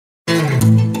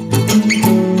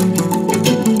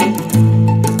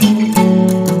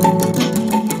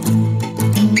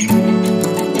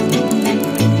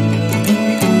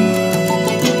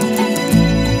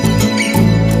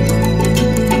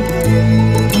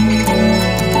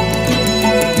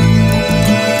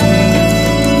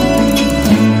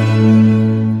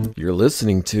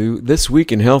listening to This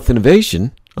Week in Health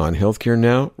Innovation on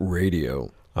HealthcareNOW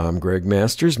Radio. I'm Greg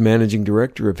Masters, Managing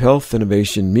Director of Health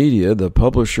Innovation Media, the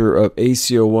publisher of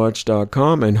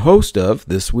ACOWatch.com, and host of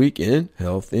This Week in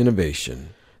Health Innovation.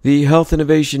 The Health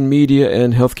Innovation Media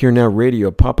and HealthcareNOW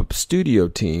Radio pop-up studio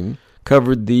team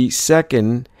covered the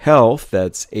second Health,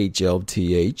 that's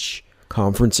HLTH,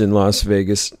 conference in Las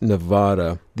Vegas,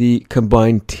 Nevada. The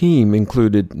combined team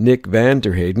included Nick van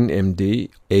Terheyden MD,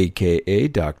 a.k.a.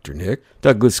 Dr. Nick,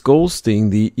 Douglas Goldstein,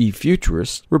 the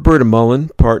eFuturist, Roberta Mullin,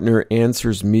 partner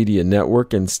Answers Media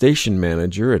Network and station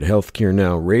manager at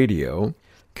HealthcareNOW Radio,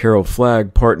 Carol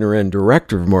Flagg, partner and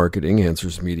director of marketing,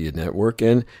 Answers Media Network,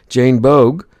 and Jane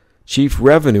Boque, chief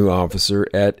revenue officer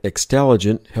at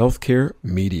Xtelligent Healthcare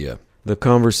Media. The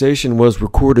conversation was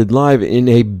recorded live in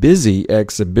a busy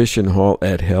exhibition hall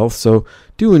at Health, so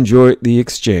do enjoy the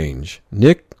exchange.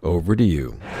 Nick, over to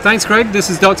you. Thanks, Greg. This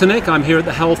is Dr. Nick. I'm here at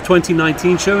the Health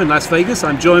 2019 show in Las Vegas.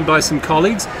 I'm joined by some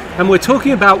colleagues, and we're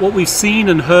talking about what we've seen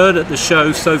and heard at the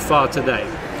show so far today.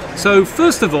 So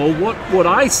first of all, what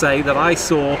I say that I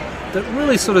saw that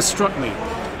really sort of struck me,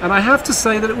 and I have to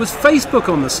say that it was Facebook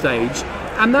on the stage,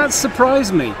 and that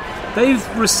surprised me.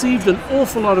 They've received an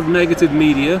awful lot of negative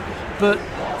media, but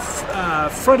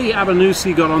Freddie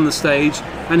Abernathy got on the stage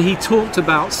and he talked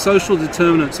about social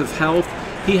determinants of health.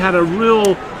 He had a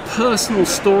real personal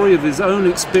story of his own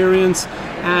experience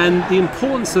and the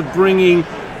importance of bringing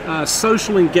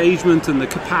social engagement and the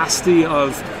capacity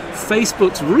of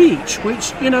Facebook's reach,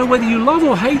 which, you know, whether you love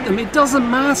or hate them, it doesn't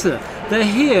matter. They're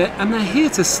here and they're here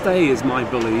to stay, is my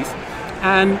belief.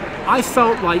 And I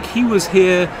felt like he was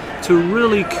here to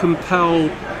really compel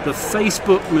the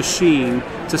Facebook machine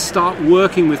to start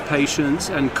working with patients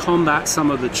and combat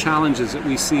some of the challenges that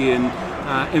we see in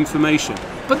information.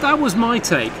 But that was my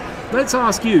take. Let's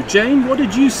ask you, Jane, what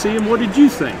did you see and what did you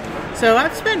think? So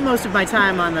I've spent most of my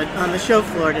time on the show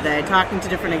floor today talking to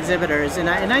different exhibitors, and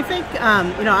I think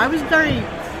I was very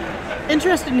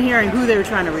interested in hearing who they were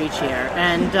trying to reach here,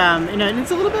 and and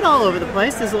it's a little bit all over the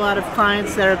place. There's a lot of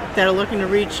clients that are looking to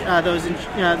reach those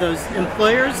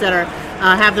employers that are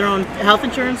have their own health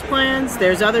insurance plans.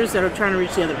 There's others that are trying to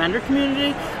reach the other vendor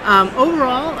community.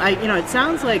 Overall, it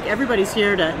sounds like everybody's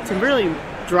here to really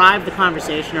drive the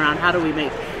conversation around how do we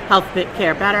make health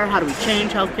care better, how do we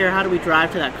change healthcare, how do we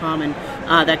drive to that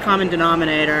common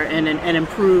denominator and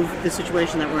improve the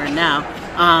situation that we're in now.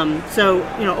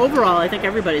 Overall, I think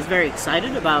everybody's very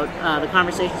excited about the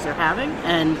conversations they're having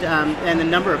and the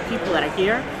number of people that are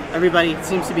here. Everybody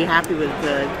seems to be happy with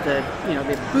the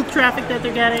booth traffic that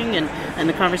they're getting and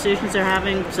the conversations they're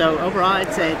having. So overall,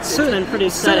 I'd say it's been pretty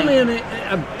exciting. Certainly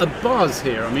a buzz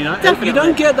here. I mean, you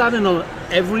don't get that in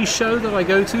every show that I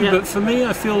go to, but for me,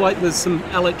 I feel like there's some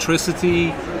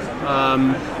electricity,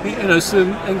 some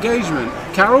engagement.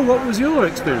 Carol, what was your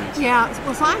experience? Yeah,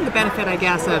 well, so I had the benefit, I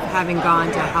guess, of having gone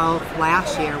to Health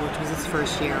last year, which was his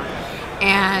first year.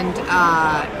 And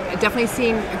definitely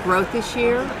seen growth this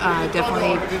year.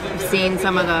 Definitely seen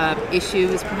some of the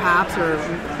issues, perhaps, or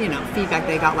feedback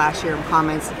they got last year and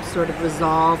comments sort of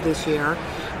resolved this year.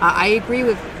 I agree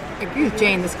with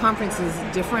Jane. This conference is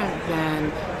different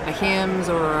than a HIMSS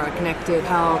or a Connected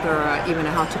Health or even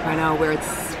a Health 2.0, where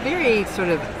it's very sort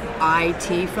of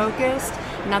IT focused.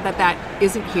 Not that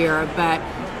isn't here, but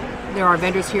there are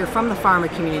vendors here from the pharma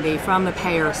community, from the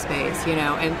payer space,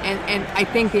 and I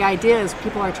think the idea is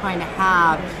people are trying to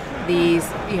have these,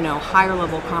 higher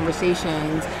level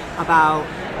conversations about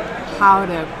how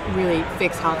to really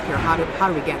fix healthcare, how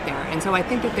do we get there. And so I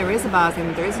think that there is a buzz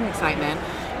and there is an excitement.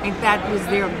 I think that was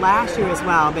there last year as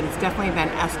well, but it's definitely been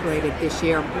escalated this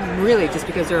year, really just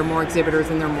because there are more exhibitors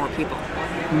and there are more people.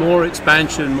 More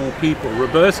expansion, more people.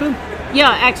 Roberta? Yeah,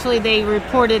 actually they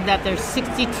reported that there's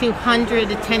 6,200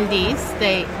 attendees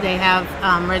they have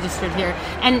registered here.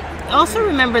 And also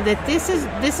remember that this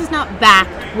is not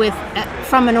backed with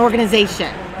from an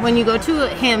organization. When you go to a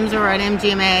HIMSS or an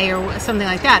MGMA or something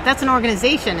like that, that's an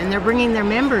organization and they're bringing their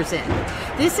members in.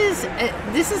 This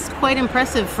is quite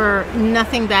impressive for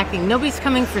nothing backing. Nobody's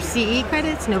coming for CE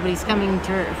credits, nobody's coming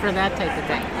for that type of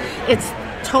thing. It's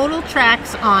total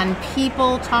tracks on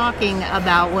people talking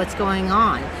about what's going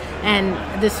on. And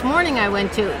this morning I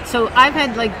went to, so I've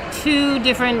had like two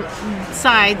different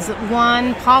sides.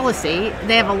 One, policy.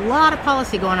 They have a lot of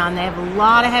policy going on. They have a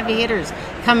lot of heavy hitters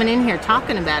coming in here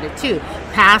talking about it too.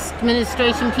 Past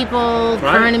administration people,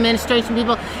 current administration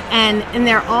people, and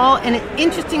they're all, and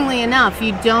interestingly enough,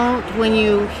 you don't, when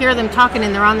you hear them talking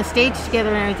and they're on the stage together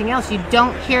and everything else, you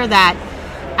don't hear that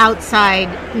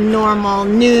outside normal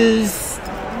news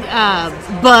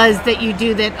buzz that you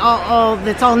do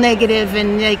that's all negative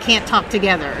and they can't talk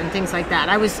together and things like that.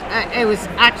 It was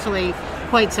actually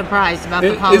quite surprised about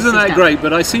the policy Isn't that stuff. great?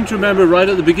 But I seem to remember right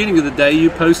at the beginning of the day you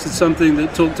posted something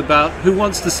that talked about who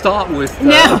wants to start with.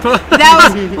 No,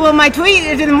 that was, well, my tweet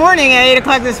in the morning at 8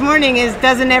 o'clock this morning is,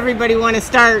 doesn't everybody want to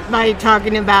start by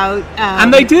talking about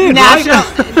and they did, national,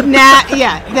 right? the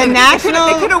national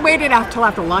They could have waited out till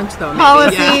after lunch, though. Maybe.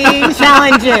 policy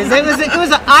challenges. It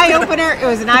was an eye opener. It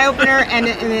was an eye opener, and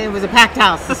it was a packed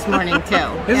house this morning too.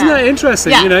 Isn't that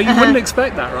interesting? Yeah. You wouldn't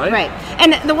expect that, right? Right.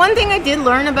 And the one thing I did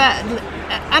learn about,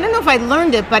 I don't know if I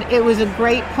learned it, but it was a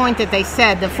great point that they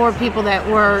said, the four people that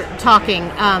were talking,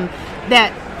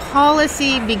 that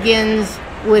policy begins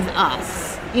with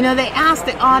us. They asked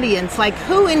the audience, like,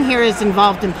 who in here is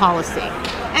involved in policy?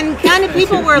 And kind of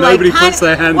people were like, Nobody puts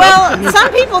their hand well, up.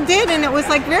 some people did, and it was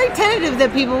like very tentative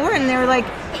that people were, and they were like,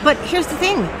 but here's the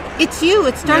thing, it's you.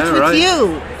 It starts with right.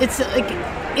 you. It's like,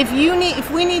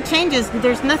 if we need changes,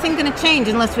 there's nothing going to change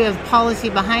unless we have policy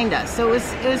behind us. So it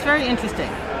was very interesting.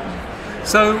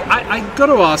 So I got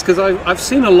to ask, because I've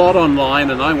seen a lot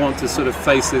online, and I want to sort of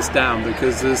face this down,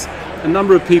 because there's a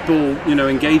number of people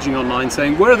engaging online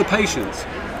saying, where are the patients?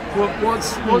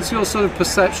 What's your sort of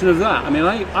perception of that? I mean,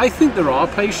 I think there are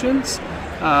patients,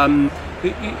 but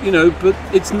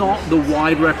it's not the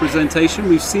wide representation.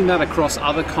 We've seen that across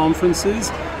other conferences.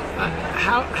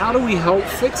 How do we help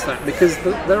fix that? Because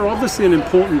they're obviously an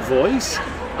important voice.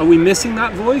 Are we missing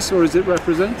that voice, or is it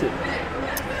represented?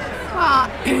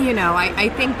 Well, I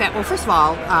think that, well, first of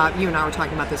all, you and I were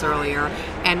talking about this earlier,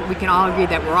 and we can all agree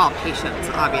that we're all patients,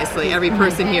 obviously. Every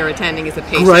person here attending is a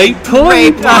patient. Great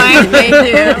point. Thank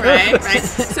you. Right.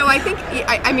 So I think,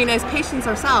 as patients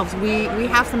ourselves, we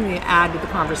have something to add to the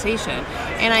conversation.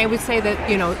 And I would say that,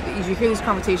 as you hear these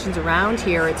conversations around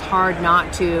here, it's hard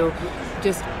not to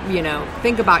just,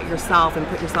 think about yourself and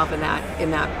put yourself in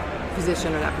that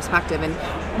position or that perspective. And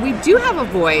we do have a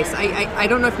voice. I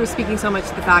don't know if you're speaking so much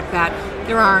to the fact that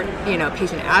there aren't,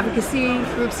 patient advocacy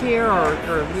groups here or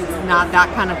not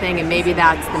that kind of thing, and maybe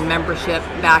that's the membership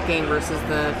backing versus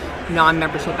the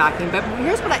non-membership backing. But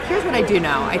here's what I do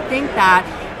know. I think that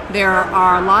there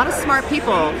are a lot of smart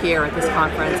people here at this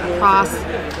conference across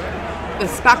the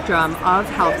spectrum of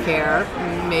healthcare,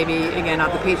 maybe, again,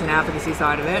 not the patient advocacy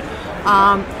side of it,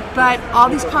 but all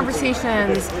these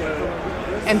conversations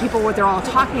and people, what they're all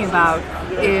talking about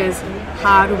is,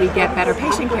 how do we get better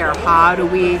patient care? How do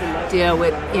we deal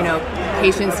with,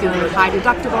 patients dealing with high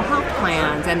deductible health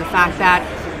plans, and the fact that,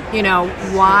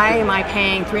 why am I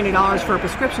paying $300 for a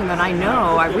prescription that I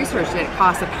know, I've researched it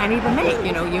costs a penny to make?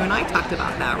 You and I talked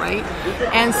about that, right?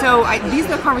 And so these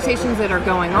are the conversations that are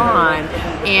going on,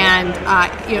 and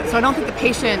so I don't think I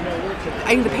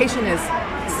think the patient is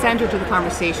centered to the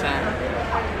conversation.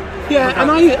 Yeah,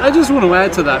 and I just want to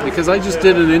add to that, because I just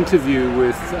did an interview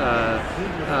with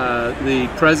the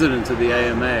president of the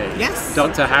AMA, yes,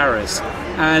 Dr. Harris,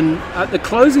 and at the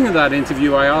closing of that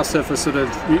interview, I asked her for sort of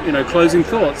closing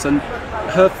thoughts, and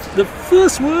the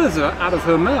first words out of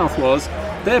her mouth was,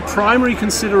 their primary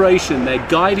consideration, their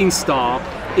guiding star,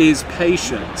 is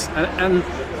patients, and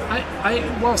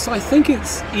whilst I think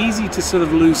it's easy to sort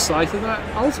of lose sight of that,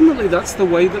 ultimately that's the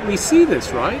way that we see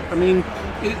this, right? I mean,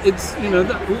 it's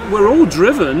we're all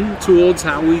driven towards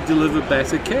how we deliver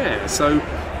better care. So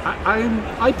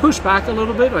I push back a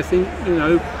little bit. I think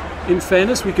in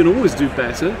fairness, we can always do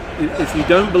better. If you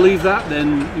don't believe that,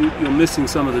 then you're missing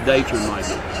some of the data in my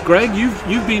view. Greg,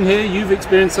 you've been here, you've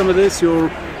experienced some of this. You're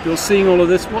seeing all of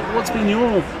this. What's been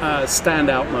your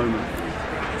standout moment?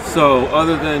 So,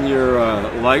 other than your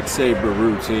lightsaber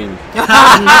routine,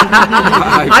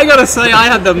 I gotta say, I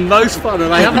had the most fun,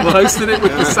 and I haven't posted it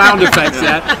with the sound effects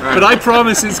yet, but I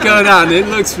promise it's going on. It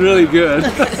looks really good.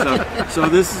 So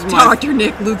this is my Dr.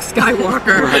 Nick Luke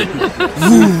Skywalker. right.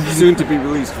 Soon to be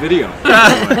released video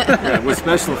with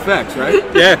special effects, right?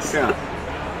 Yes. Yeah.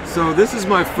 So this is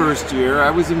my first year.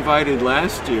 I was invited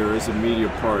last year as a media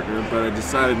partner, but I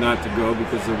decided not to go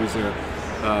because there was a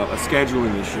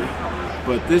scheduling issue.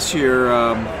 But this year,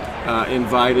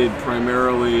 invited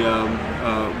primarily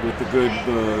with the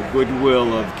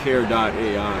goodwill of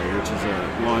Care.ai, which is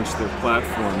launched their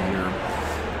platform here.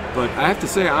 But I have to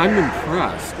say, I'm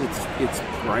impressed. It's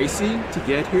pricey to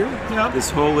get here. Yep.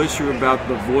 This whole issue about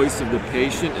the voice of the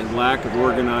patient and lack of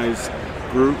organized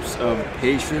groups of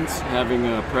patients having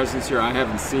a presence here, I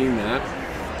haven't seen that.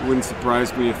 It wouldn't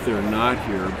surprise me if they're not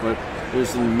here, but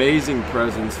there's an amazing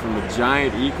presence from a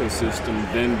giant ecosystem,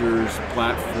 vendors,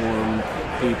 platform,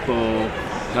 people,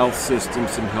 health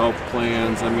systems and health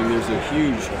plans. I mean, there's a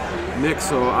huge mix,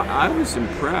 so I was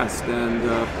impressed. And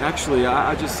actually,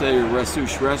 I just say Rasu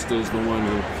Shrestha is the one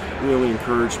who really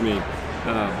encouraged me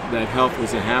that health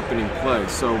was a happening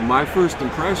place. So my first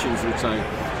impressions, which I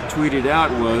tweeted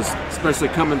out was, especially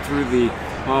coming through the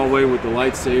hallway with the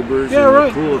lightsabers Yeah, and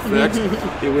right. the cool effects,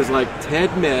 it was like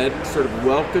Ted Med sort of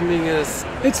welcoming us.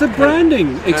 It's a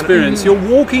branding experience. Mm-hmm.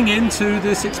 You're walking into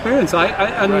this experience.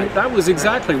 And Right. that was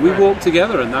exactly, we walked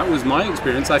together, and that was my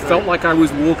experience. I felt like I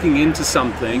was walking into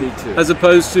something, Me too. as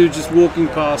opposed to just walking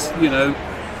past,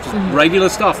 just regular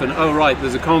stuff. And oh, right,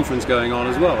 there's a conference going on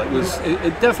as well.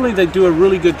 It definitely, they do a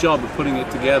really good job of putting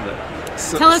it together.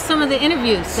 Tell us some of the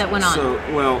interviews that went on.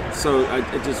 So I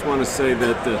just want to say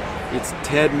that it's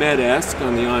Ted Med-esque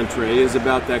on the entree, is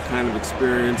about that kind of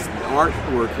experience. The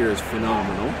artwork here is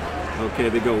phenomenal. Okay,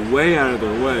 they go way out of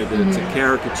their way, but it's a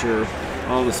caricature,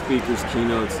 all the speakers'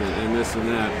 keynotes and this and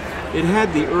that. It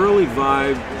had the early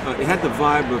vibe, it had the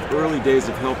vibe of early days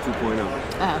of Health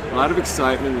 2.0. A lot of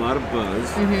excitement, a lot of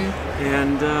buzz.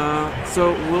 And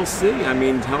so we'll see. I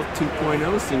mean, Health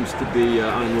 2.0 seems to be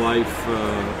on life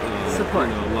support.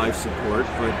 Life support,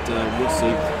 but we'll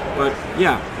see. But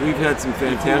yeah, we've had some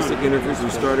fantastic interviews. We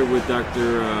started with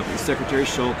Dr. Secretary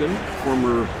Shulkin,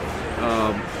 former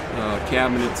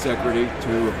cabinet secretary to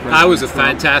President That was a Trump.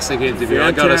 Fantastic interview,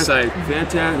 I gotta say.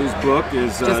 Fantastic. Whose book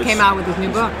is Just came out with his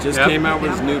new book. Came out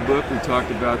with his new book. We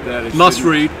talked about that. It Must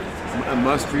read. A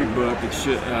must-read book. It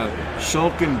should,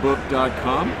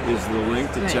 shulkinbook.com is the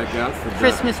link to check out for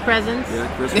Christmas presents.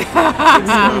 Yeah, Christmas presents.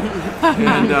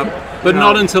 And, But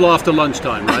not until after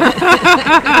lunchtime, right?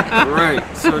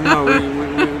 right. So no,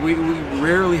 we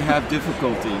rarely have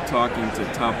difficulty talking to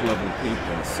top-level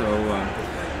people. So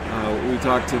we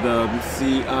talked to the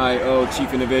CIO,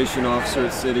 Chief Innovation Officer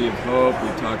at City of Hope. We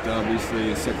talked to,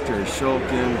 obviously, Secretary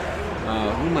Shulkin.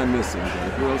 Who am I missing,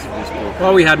 Greg? Who else have we spoken?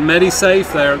 Well, we had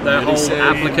MediSafe, their whole MediSafe.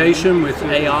 application with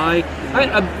AI.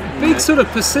 A big sort of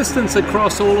persistence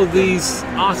across all of these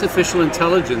artificial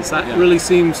intelligence. That really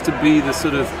seems to be the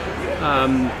sort of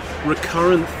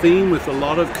recurrent theme with a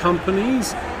lot of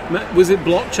companies. Was it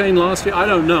blockchain last year? I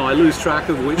don't know. I lose track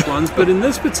of which ones. But in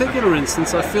this particular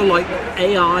instance, I feel like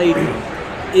AI,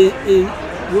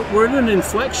 we're at an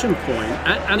inflection point,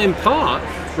 and in part,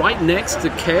 right next to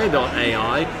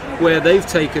Care.ai, where they've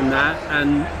taken that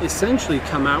and essentially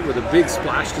come out with a big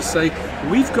splash to say,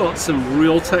 we've got some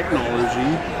real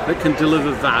technology that can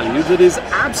deliver value that is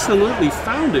absolutely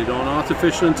founded on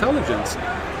artificial intelligence.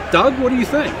 Doug, what do you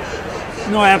think?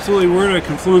 No, absolutely. We're at a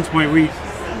confluence point. We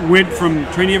went from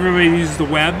training everybody to use the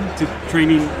web to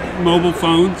training mobile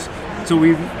phones. So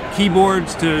we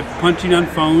keyboards to punching on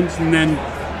phones, and then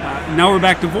now we're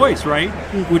back to voice, right?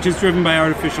 Which is driven by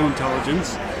artificial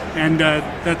intelligence. And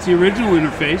that's the original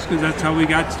interface, because that's how we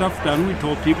got stuff done. We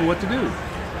told people what to do.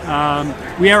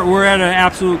 We're at an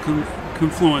absolute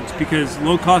confluence, because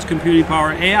low-cost computing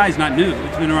power, AI is not new.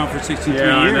 It's been around for 63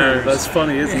 years. I know. That's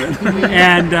funny, isn't it?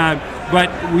 And but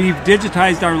we've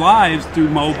digitized our lives through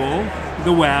mobile,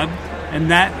 the web, and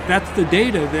that's the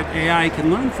data that AI can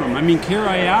learn from. I mean,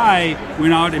 Care.ai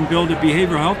went out and built a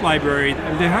behavioral health library.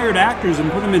 They hired actors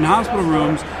and put them in hospital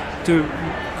rooms to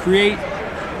create.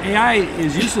 AI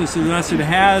is useless unless it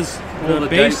has the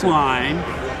baseline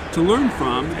to learn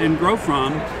from and grow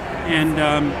from, and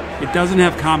it doesn't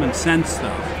have common sense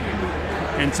though.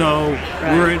 And so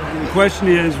the question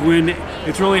is, when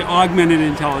it's really augmented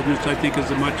intelligence, I think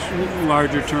is a much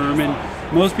larger term, and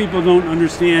most people don't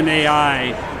understand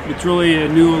AI. It's really a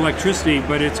new electricity,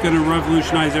 but it's going to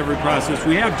revolutionize every process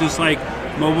we have, just like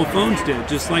mobile phones did,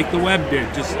 just like the web did.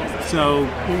 So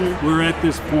we're at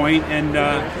this point, and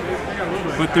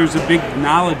but there's a big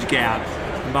knowledge gap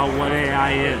about what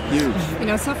AI is. Huge.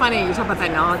 It's so funny you talk about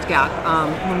that knowledge gap.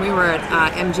 When we were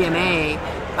at MGMA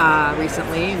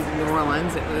recently in New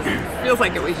Orleans, it feels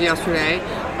like it was yesterday.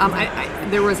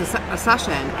 There was a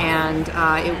session, and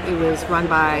it was run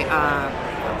by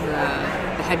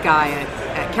the head guy at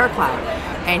CareCloud,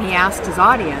 and he asked his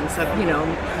audience of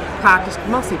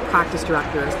mostly practice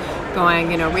directors, going,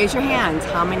 raise your hands.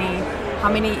 How many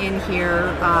in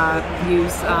here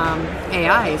use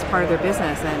AI as part of their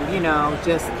business?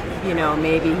 And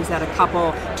maybe he said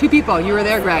two people. You were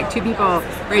there, Greg. 2 people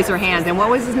raised their hands. And what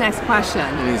was his next question?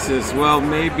 And he says, well,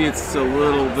 maybe it's a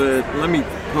little bit, let me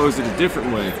pose it a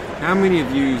different way. How many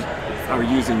of you are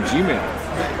using Gmail?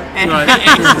 Right.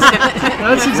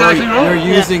 That's exactly right.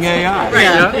 They're using AI.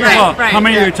 How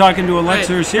many are talking to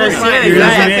Alexa or Siri?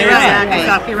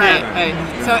 Exactly right.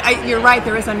 So you're right.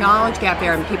 There is a knowledge gap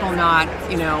there, and people not,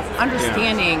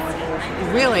 understanding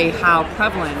really how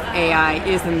prevalent AI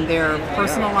is in their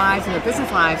personal lives and their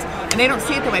business lives, and they don't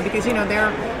see it that way because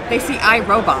they see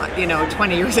iRobot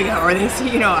 20 years ago, or they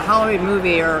see a Hollywood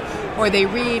movie, or they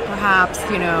read perhaps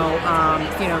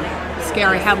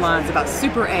scary headlines about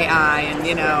super AI and,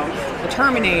 the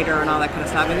Terminator and all that kind of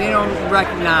stuff, and they don't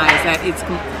recognize that it's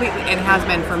completely, and has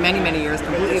been for many, many years,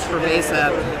 completely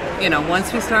pervasive.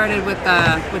 Once we started with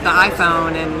the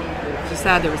iPhone, and you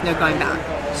said there was no going back.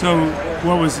 So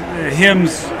what was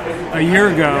HIMSS a year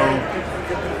ago,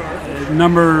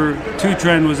 number 2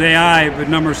 trend was AI, but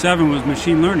number 7 was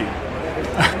machine learning.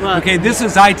 Okay, this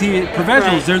is IT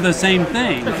professionals. Right. They're the same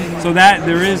thing. So that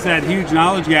there is that huge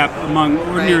knowledge gap among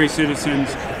ordinary citizens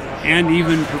and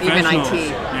even professionals. Even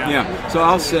IT. Yeah. So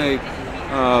I'll say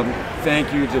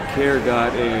thank you to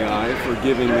Care.ai for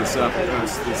giving us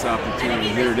this opportunity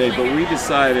here today. But we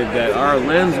decided that our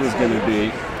lens was going to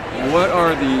be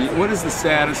what is the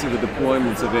status of the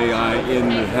deployments of AI in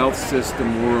the health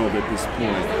system world at this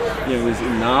point? Is it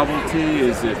novelty?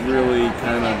 Is it really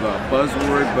kind of a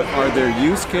buzzword? But are there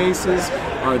use cases?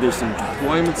 Are there some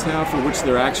deployments now for which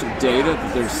there are actual data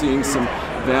that they're seeing some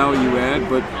value add?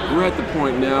 But we're at the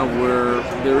point now where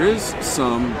there is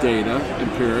some data,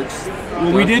 empirics.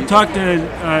 Well, we did talk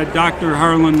to Dr.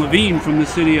 Harlan Levine from the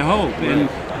City of Hope, and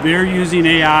they're using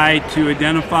AI to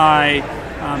identify,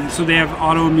 so they have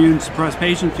autoimmune suppressed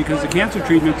patients because of cancer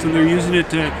treatment, so they're using it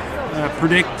to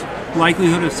predict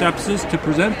likelihood of sepsis, to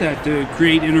present that, to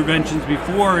create interventions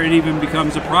before it even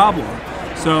becomes a problem.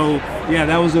 So,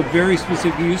 that was a very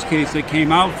specific use case that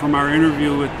came out from our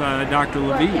interview with Dr.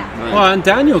 Levine. Right. Well, and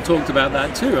Daniel talked about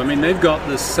that too. I mean, they've got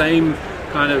the same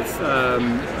kind of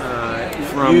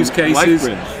use cases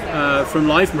from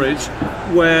Lifebridge,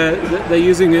 where they're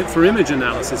using it for image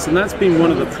analysis, and that's been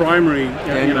one of the primary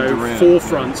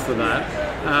forefronts for that.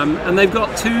 And they've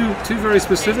got two very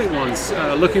specific ones,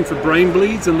 looking for brain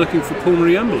bleeds and looking for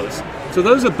pulmonary embolus. So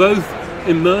those are both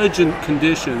emergent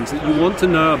conditions that you want to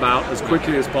know about as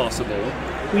quickly as possible.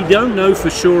 We don't know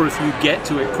for sure if you get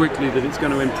to it quickly that it's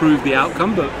going to improve the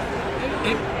outcome, but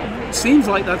it seems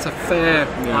like that's a fair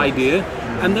idea.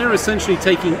 And they're essentially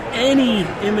taking any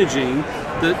imaging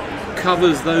that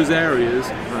covers those areas,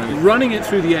 running it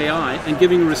through the AI and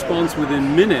giving a response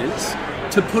within minutes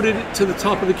to put it to the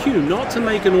top of the queue, not to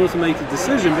make an automated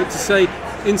decision, but to say,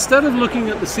 instead of looking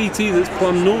at the CT that's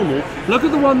plumb normal, look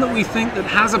at the one that we think that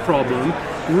has a problem,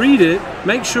 read it,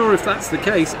 make sure if that's the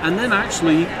case, and then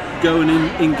actually go and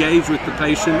engage with the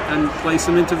patient and place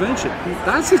some intervention.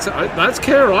 That's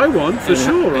care I want, for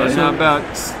sure. And how about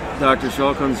Dr.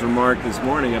 Shulkin's remark this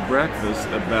morning at breakfast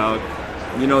about,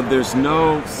 there's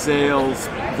no sales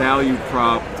value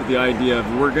prop to the idea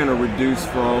of we're going to reduce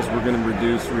falls, we're going to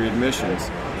reduce readmissions.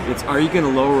 It's, are you going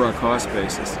to lower our cost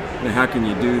basis? And how can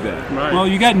you do that? Right. Well,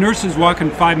 you got nurses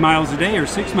walking 5 miles a day or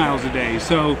 6 miles a day.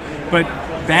 So, but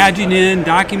badging in,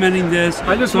 documenting this.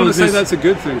 I just want to say that's a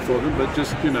good thing for them, but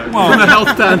just, from a health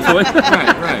standpoint.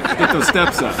 Right. Get those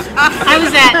steps up. I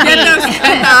was at Get those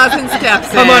 10,000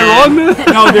 steps in. Am I wrong, man?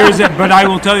 No, but I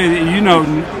will tell you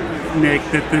that Nick,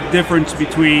 that the difference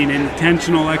between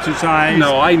intentional exercise.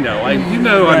 No, I know.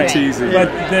 I'm teasing. But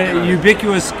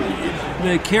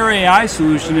the Care AI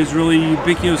solution is really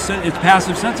ubiquitous. It's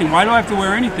passive sensing. Why do I have to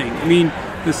wear anything? I mean,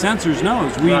 the sensors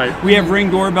knows. We have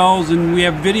Ring doorbells and we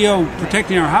have video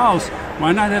protecting our house.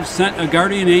 Why not have a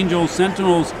guardian angel,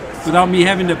 sentinels, without me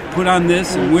having to put on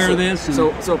this and wear this? And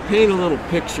so paint a little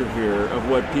picture here of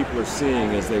what people are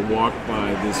seeing as they walk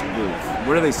by this booth.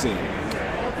 What are they seeing?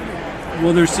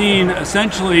 Well, they're seeing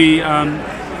essentially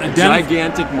a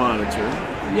gigantic monitor.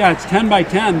 Yeah, it's 10 by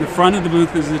 10. The front of the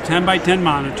booth is a 10 by 10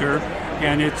 monitor,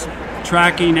 and it's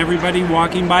tracking everybody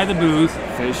walking by the booth.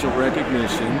 Facial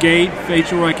recognition. Gait,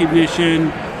 facial recognition,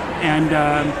 and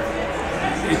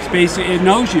it's basically, it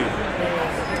knows you.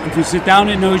 If you sit down,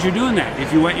 it knows you're doing that.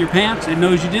 If you wet your pants, it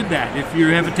knows you did that. If you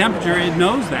have a temperature, it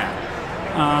knows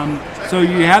that. So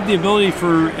you have the ability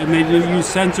and they do use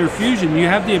sensor fusion, you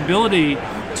have the ability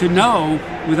to know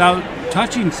without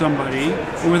touching somebody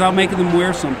or without making them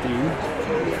wear something.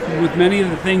 With many of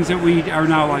the things that we are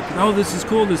now like, oh, this is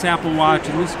cool, this Apple Watch,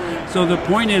 and this. So the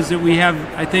point is that we have,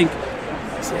 I think,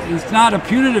 it's not a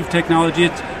punitive technology.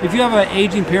 It's if you have an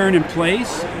aging parent in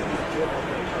place,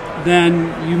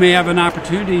 then you may have an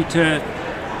opportunity to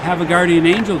have a guardian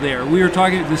angel there. We were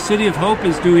talking, the City of Hope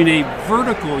is doing a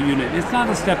vertical unit. It's not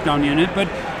a step-down unit, but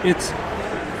it's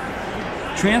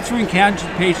transferring cancer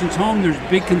patients home. There's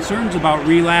big concerns about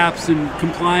relapse and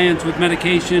compliance with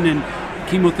medication and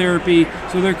chemotherapy.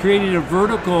 So they're creating a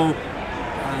vertical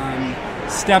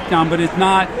step-down, but it's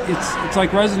not, it's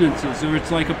like residences or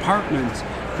it's like apartments,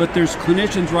 but there's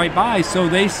clinicians right by. So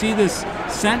they see this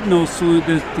Sentinel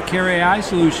solution, the Care AI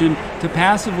solution, to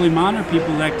passively monitor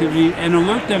people's activity and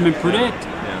alert them and predict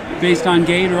based on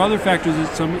gait or other factors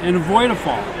and avoid a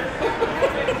fall.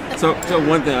 So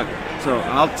one thing, So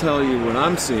I'll tell you what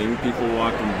I'm seeing. People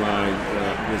walking by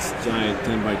this giant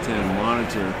 10 by 10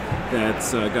 monitor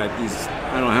that's got these,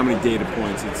 I don't know how many data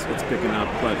points it's picking up,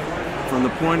 but from the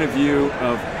point of view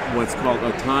of what's called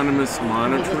autonomous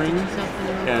monitoring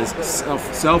as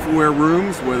self-aware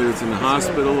rooms, whether it's in the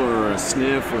hospital or a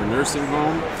SNF or a nursing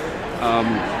home,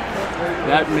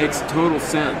 that makes total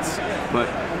sense. But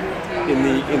in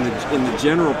the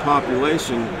general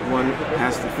population, one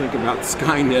has to think about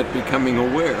Skynet becoming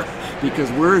aware,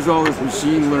 because where is all this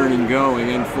machine learning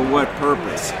going, and for what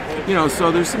purpose?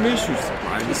 So there's some issues.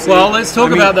 Well, let's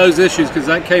talk about those issues, because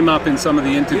that came up in some of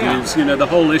the interviews. Yeah. The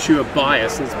whole issue of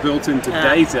bias that's built into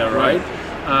data, right?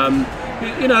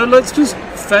 Let's just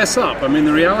fess up. I mean,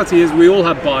 the reality is we all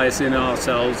have bias in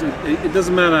ourselves. It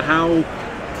doesn't matter how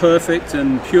perfect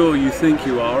and pure you think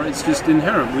you are, it's just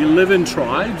inherent. We live in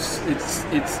tribes, it's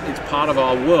part of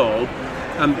our world,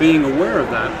 and being aware of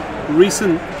that.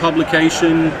 Recent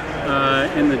publication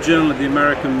in the Journal of the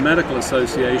American Medical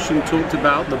Association talked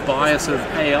about the bias of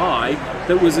AI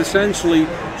that was essentially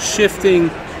shifting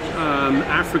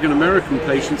African American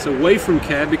patients away from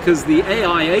care because the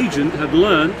AI agent had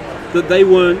learned that they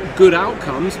weren't good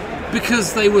outcomes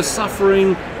because they were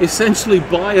suffering essentially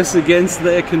bias against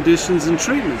their conditions and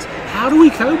treatments. How do we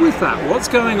cope with that? What's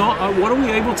going on? What are we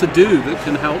able to do that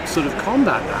can help sort of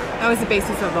combat that? That was the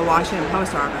basis of the Washington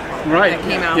Post article that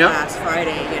came out last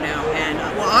Friday, and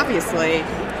obviously,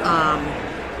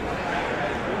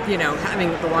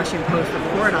 having the Washington Post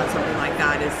report on something like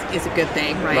that is a good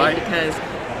thing, right? Because,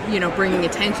 bringing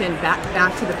attention back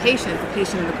to the patient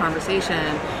in the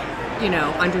conversation,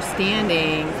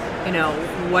 understanding,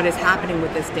 what is happening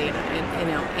with this data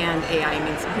and AI. I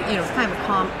mean, it's kind of a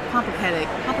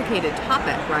complicated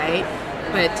topic, right?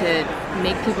 But to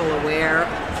make people aware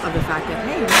of the fact that,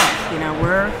 hey,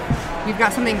 look, we've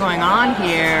got something going on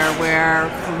here where,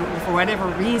 for whatever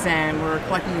reason, we're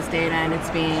collecting this data and it's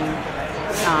being,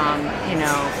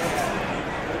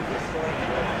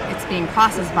 being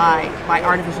processed by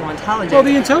artificial intelligence. Well,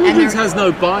 the intelligence has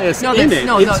no bias in it.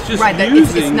 It's just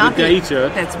using the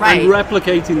data and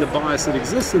replicating the bias that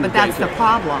exists in the data. But that's the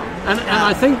problem. And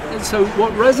I think, so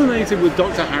what resonated with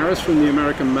Dr. Harris from the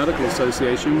American Medical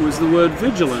Association was the word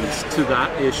vigilance to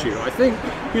that issue. I think,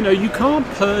 you can't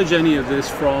purge any of this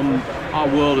from our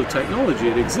world of technology.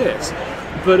 It exists.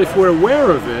 But if we're aware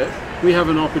of it, we have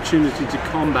an opportunity to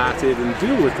combat it and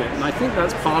deal with it. And I think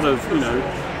that's part of,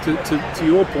 to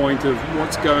your point of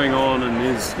what's going on,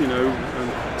 and is,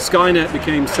 Skynet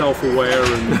became self-aware,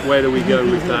 and where do we go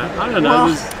with that? I don't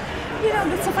know.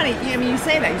 That's so funny. You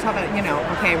say that. You talk about,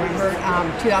 remember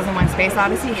 2001 Space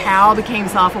Odyssey? Hal became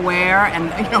self-aware, and,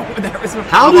 there was a problem.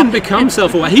 Hal didn't become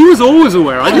self-aware. He was always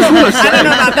aware. I just want to say. I don't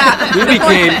know about that. He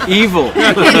became evil.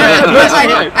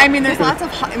 I mean, there's lots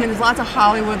of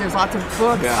Hollywood, there's lots of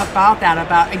books about that,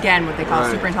 about, again, what they call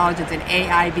superintelligence and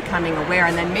AI becoming aware,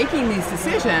 and then making these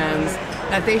decisions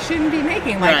that they shouldn't be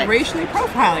making, like racially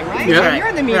profiling, right? Yeah. You're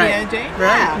in the media, Jane.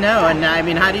 Right. No, and I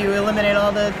mean, how do you eliminate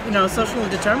all the social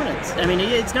determinants? I mean,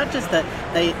 it's not just the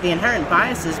inherent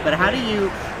biases, but how do you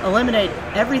eliminate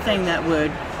everything that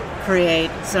would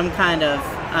create some kind of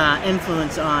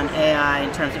influence on AI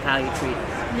in terms of how you treat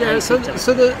it? Yeah, so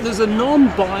there's a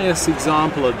non-bias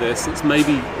example of this that's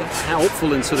maybe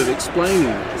helpful in sort of explaining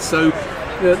this. So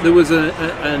there was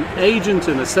an agent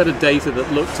and a set of data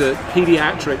that looked at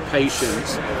pediatric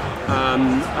patients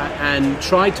and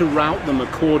tried to route them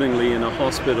accordingly in a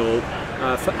hospital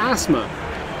for asthma.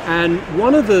 And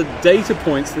one of the data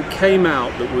points that came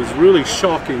out that was really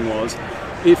shocking was,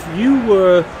 if you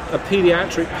were a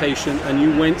pediatric patient and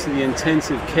you went to the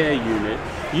intensive care unit,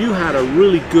 you had a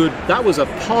really good, that was a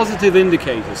positive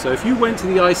indicator. So if you went to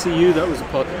the ICU, that was a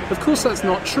positive. Of course, that's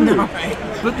not true. No.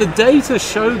 But the data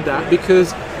showed that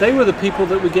because they were the people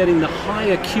that were getting the high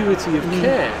acuity of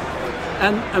care.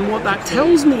 And what that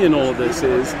tells me in all of this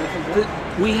is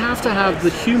that we have to have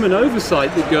the human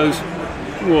oversight that goes,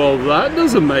 well, that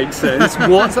doesn't make sense.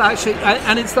 What's actually,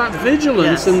 and it's that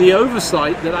vigilance and the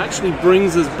oversight that actually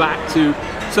brings us back to,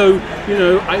 so,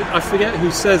 I forget who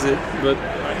says it, but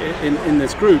in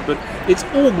this group, but it's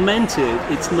augmented,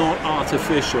 it's not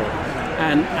artificial,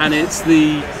 and it's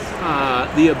the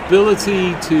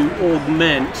ability to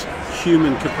augment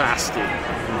human capacity.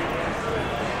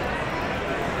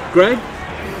 Greg?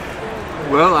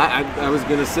 Well, I was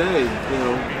going to say,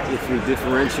 if we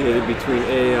differentiated between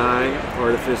AI,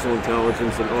 artificial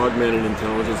intelligence, and augmented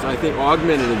intelligence, I think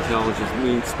augmented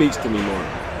intelligence speaks to me more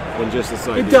than just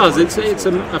the idea. It does. It's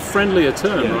a friendlier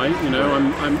term, right?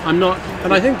 I'm not,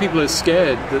 and I think people are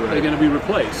scared that they're going to be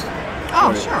replaced.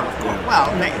 Oh, sure.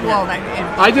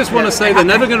 Yeah. I just want to say they're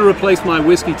never going to replace my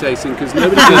whiskey tasting because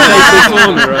nobody's going to taste it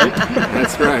for me, right?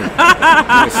 That's right.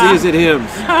 Seasoned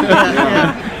hymns.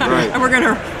 Yeah. Right. And you're going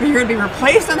to be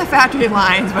replaced on the factory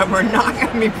lines, but we're not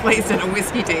going to be placed in a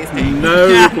whiskey tasting. No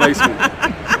replacement.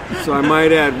 So I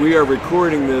might add, we are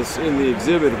recording this in the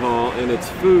exhibit hall, and it's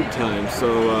food time.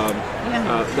 So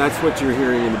that's what you're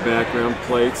hearing in the background,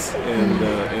 plates.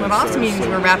 And what also means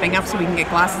we're wrapping up so we can get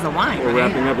glasses of wine. We're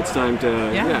wrapping up. It's time to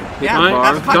hit the Time,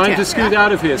 bar. time to scoot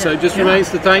out of here. So just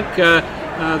remains to thank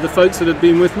the folks that have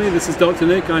been with me. This is Dr.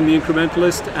 Nick. I'm the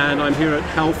Incrementalist, and I'm here at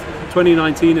Health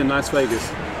 2019 in Las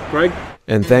Vegas. Greg?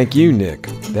 And thank you, Nick.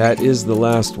 That is the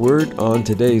last word on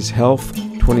today's Health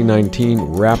 2019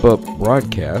 wrap-up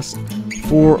broadcast.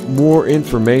 For more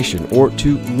information or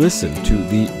to listen to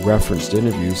the referenced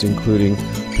interviews, including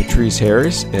Patrice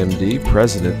Harris, MD,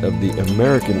 President of the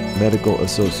American Medical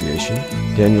Association,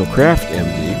 Daniel Kraft,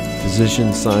 MD,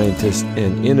 Physician, Scientist,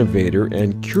 and Innovator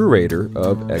and Curator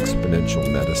of Exponential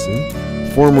Medicine,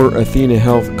 former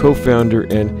AthenaHealth co-founder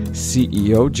and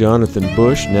CEO Jonathan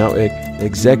Bush, now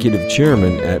Executive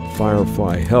Chairman at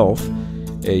Firefly Health,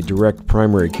 a direct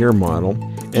primary care model,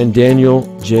 and Daniel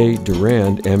J.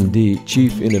 Durand, MD,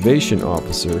 Chief Innovation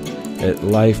Officer at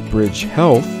Lifebridge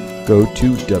Health. Go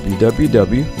to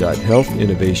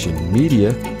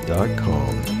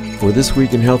www.healthinnovationmedia.com. For This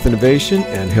Week in Health Innovation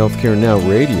and HealthcareNOW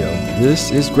Radio,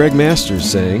 this is Greg Masters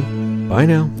saying, bye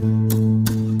now.